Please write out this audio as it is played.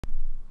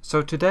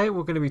So today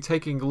we're going to be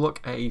taking a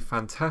look at a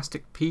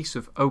fantastic piece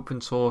of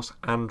open source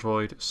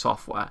Android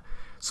software.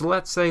 So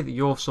let's say that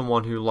you're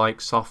someone who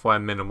likes software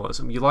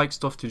minimalism. You like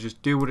stuff to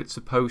just do what it's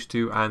supposed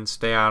to and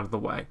stay out of the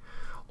way.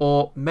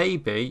 Or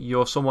maybe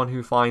you're someone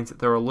who finds that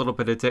they're a little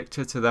bit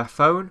addicted to their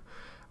phone.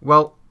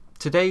 Well,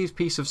 today's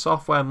piece of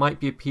software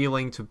might be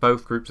appealing to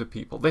both groups of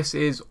people. This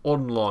is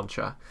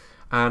Unlauncher.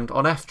 And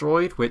on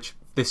f-droid, which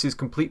this is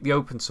completely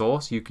open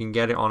source, you can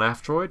get it on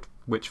f-droid,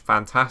 which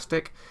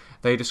fantastic.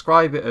 They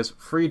describe it as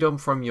freedom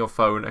from your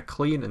phone, a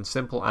clean and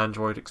simple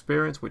Android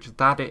experience, which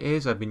that it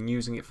is. I've been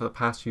using it for the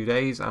past few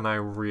days and I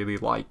really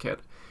like it.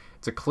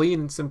 It's a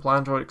clean and simple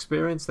Android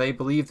experience. They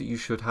believe that you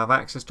should have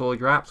access to all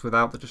your apps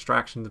without the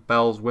distractions of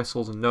bells,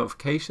 whistles and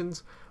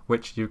notifications,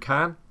 which you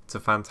can. It's a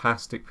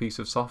fantastic piece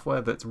of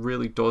software that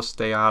really does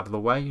stay out of the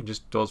way and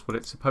just does what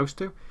it's supposed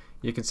to.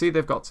 You can see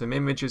they've got some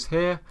images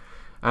here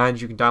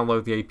and you can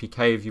download the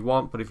APK if you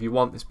want, but if you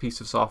want this piece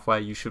of software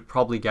you should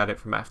probably get it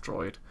from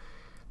f-droid.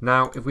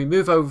 Now, if we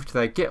move over to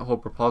their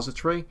GitHub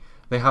repository,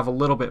 they have a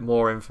little bit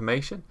more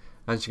information.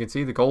 As you can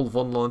see, the goal of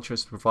Unlauncher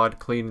is to provide a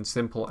clean and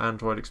simple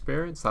Android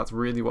experience. That's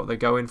really what they're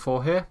going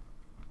for here.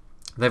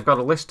 They've got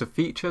a list of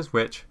features,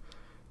 which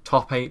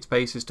top 8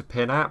 spaces to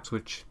pin apps,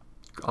 which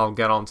I'll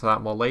get onto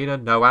that more later.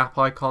 No app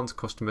icons,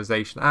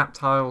 customization app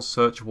tiles,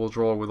 searchable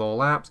drawer with all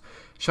apps,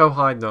 show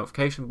hide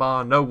notification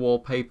bar, no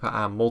wallpaper,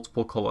 and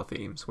multiple color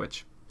themes,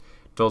 which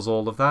does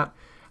all of that.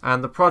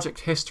 And the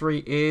project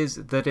history is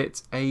that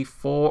it's a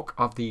fork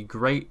of the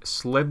Great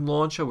Slim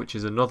launcher, which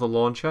is another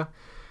launcher.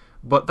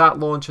 But that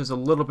launcher is a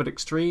little bit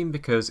extreme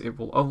because it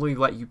will only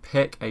let you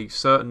pick a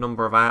certain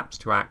number of apps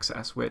to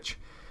access, which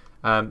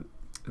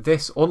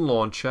this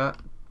Unlauncher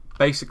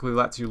basically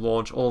lets you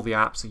launch all the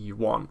apps that you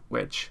want,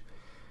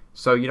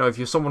 so if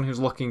you're someone who's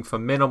looking for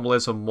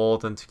minimalism more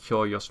than to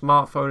cure your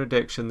smartphone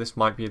addiction, this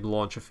might be the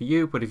launcher for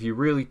you. But if you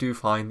really do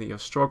find that you're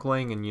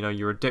struggling and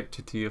you're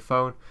addicted to your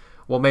phone,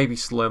 well, maybe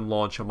Slim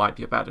Launcher might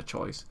be a better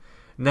choice.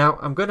 Now,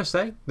 I'm going to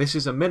say this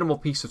is a minimal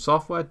piece of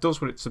software,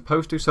 does what it's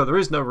supposed to, so there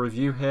is no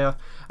review here.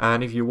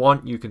 And if you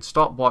want, you can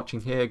stop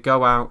watching here,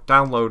 go out,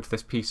 download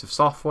this piece of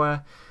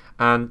software,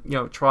 and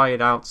try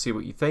it out, see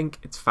what you think.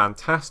 It's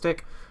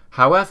fantastic.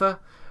 However,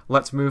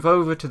 let's move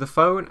over to the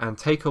phone and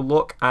take a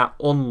look at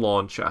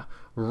Unlauncher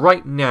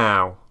right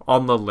now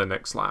on the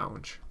Linux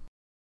Lounge.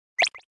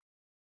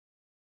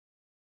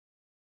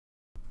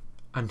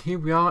 And here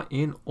we are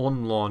in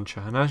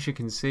Unlauncher, and as you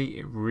can see,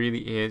 it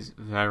really is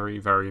very,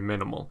 very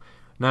minimal.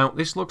 Now,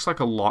 this looks like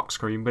a lock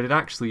screen, but it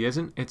actually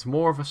isn't. It's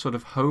more of a sort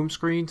of home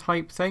screen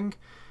type thing,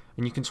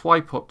 and you can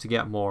swipe up to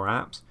get more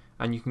apps,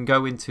 and you can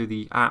go into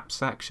the app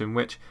section,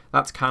 which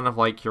that's kind of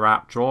like your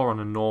app drawer on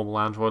a normal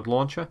Android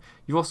launcher.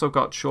 You've also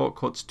got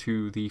shortcuts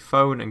to the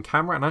phone and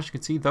camera, and as you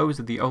can see,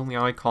 those are the only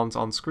icons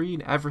on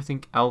screen.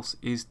 Everything else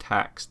is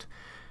text.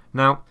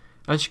 Now,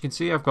 as you can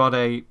see, I've got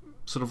a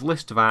sort of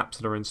list of apps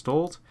that are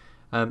installed.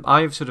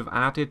 I've sort of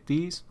added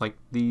these, like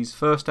these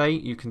first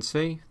 8 you can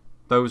see,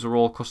 those are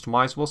all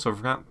customizable. So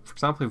for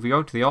example, if we go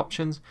into the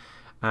options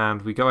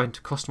and we go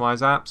into customize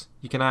apps,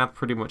 you can add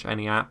pretty much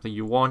any app that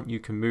you want, you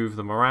can move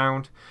them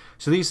around.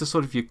 So these are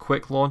sort of your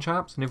quick launch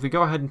apps, and if we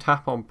go ahead and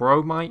tap on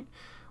Bromite,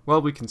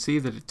 well, we can see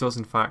that it does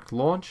in fact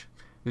launch.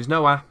 There's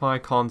no app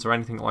icons or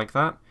anything like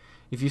that.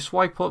 If you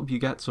swipe up, you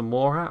get some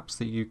more apps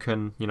that you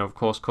can, of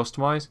course,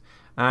 customize.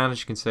 And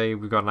as you can see,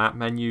 we've got an app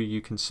menu,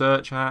 you can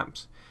search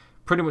apps.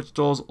 Pretty much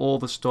does all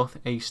the stuff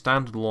a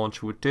standard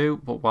launcher would do,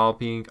 but while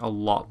being a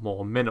lot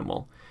more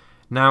minimal.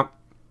 Now,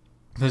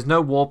 there's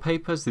no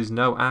wallpapers, there's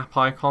no app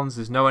icons,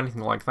 there's no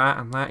anything like that,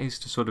 and that is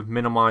to sort of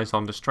minimize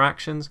on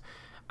distractions.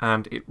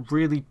 And it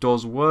really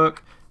does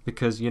work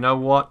because you know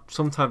what?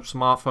 Sometimes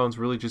smartphones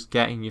really just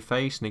get in your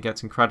face and it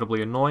gets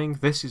incredibly annoying.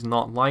 This is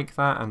not like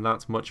that, and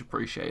that's much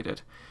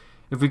appreciated.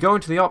 If we go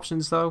into the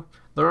options though,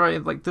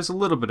 there's a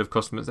little bit of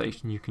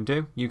customization you can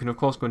do. You can of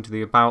course go into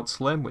the About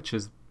Slim, which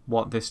is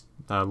what this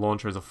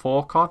launcher is a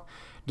fork on.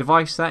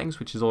 Device settings,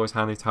 which is always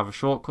handy to have a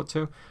shortcut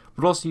to,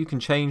 but also you can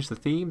change the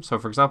theme. So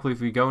for example,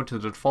 if we go into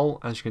the default,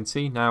 as you can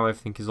see now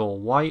everything is all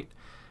white,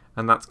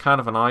 and that's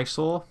kind of an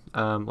eyesore.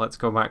 Let's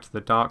go back to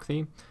the dark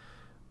theme.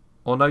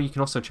 Or no, you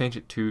can also change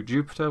it to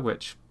Jupiter,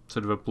 which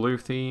sort of a blue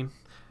theme.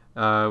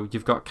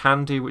 You've got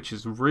Candy, which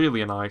is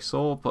really an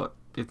eyesore, but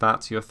if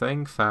that's your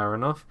thing, fair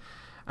enough.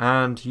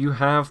 And you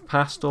have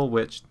Pastel,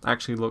 which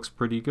actually looks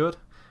pretty good.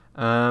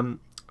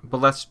 But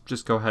let's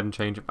just go ahead and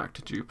change it back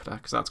to Jupiter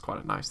because that's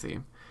quite a nice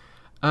theme.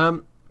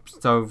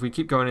 So if we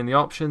keep going in the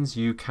options,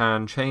 you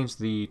can change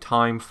the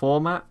time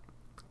format.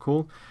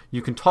 Cool.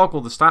 You can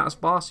toggle the status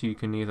bar so you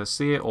can either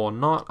see it or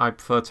not. I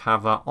prefer to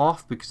have that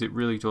off because it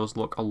really does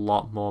look a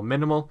lot more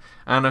minimal.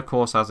 And of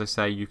course, as I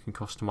say, you can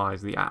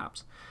customize the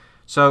apps.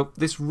 So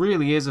this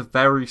really is a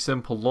very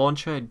simple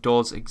launcher. It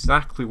does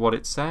exactly what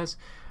it says,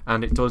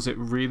 and it does it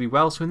really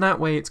well. So in that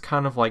way, it's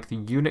kind of like the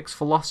Unix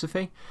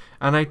philosophy.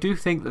 And I do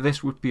think that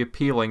this would be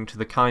appealing to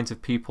the kinds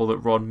of people that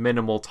run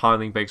minimal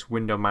tiling-based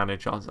window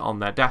managers on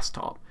their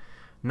desktop.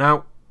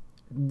 Now,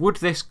 would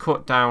this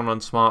cut down on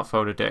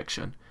smartphone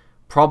addiction?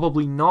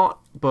 Probably not,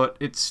 but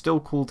it's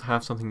still cool to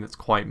have something that's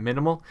quite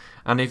minimal.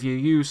 And if you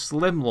use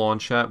Slim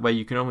Launcher, where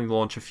you can only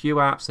launch a few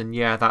apps, then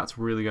yeah, that's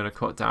really going to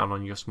cut down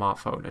on your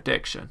smartphone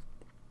addiction.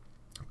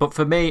 But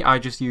for me, I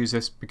just use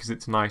this because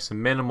it's nice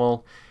and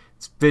minimal.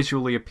 It's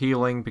visually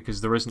appealing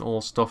because there isn't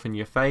all stuff in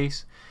your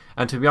face.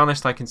 And to be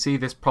honest, I can see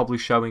this probably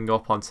showing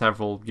up on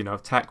several,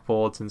 tech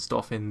boards and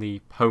stuff in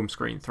the home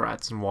screen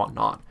threads and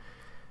whatnot.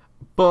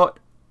 But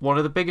one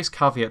of the biggest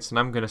caveats, and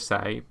I'm going to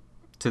say,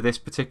 to this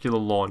particular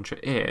launcher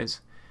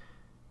is,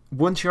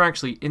 once you're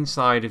actually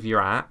inside of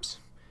your apps,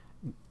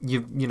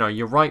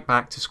 you're right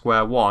back to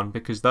square one,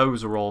 because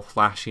those are all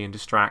flashy and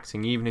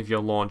distracting, even if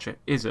your launcher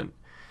isn't.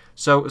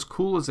 So as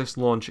cool as this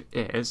launcher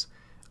is,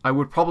 I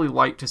would probably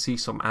like to see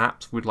some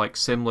apps with like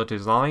similar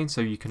design, so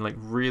you can like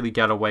really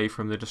get away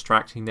from the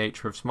distracting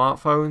nature of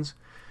smartphones.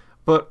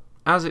 But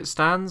as it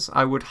stands,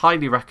 I would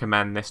highly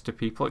recommend this to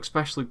people,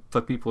 especially for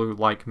people who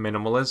like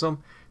minimalism.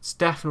 It's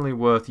definitely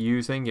worth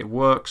using. It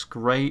works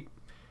great.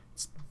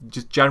 It's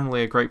just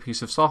generally a great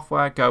piece of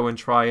software. Go and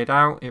try it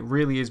out. It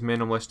really is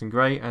minimalist and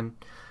great, and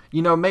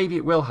maybe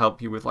it will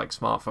help you with like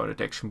smartphone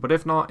addiction, but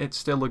if not, it's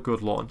still a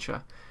good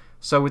launcher.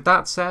 So with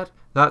that said,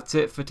 that's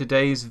it for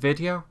today's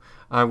video.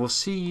 I will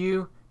see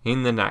you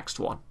in the next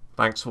one.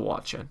 Thanks for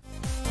watching.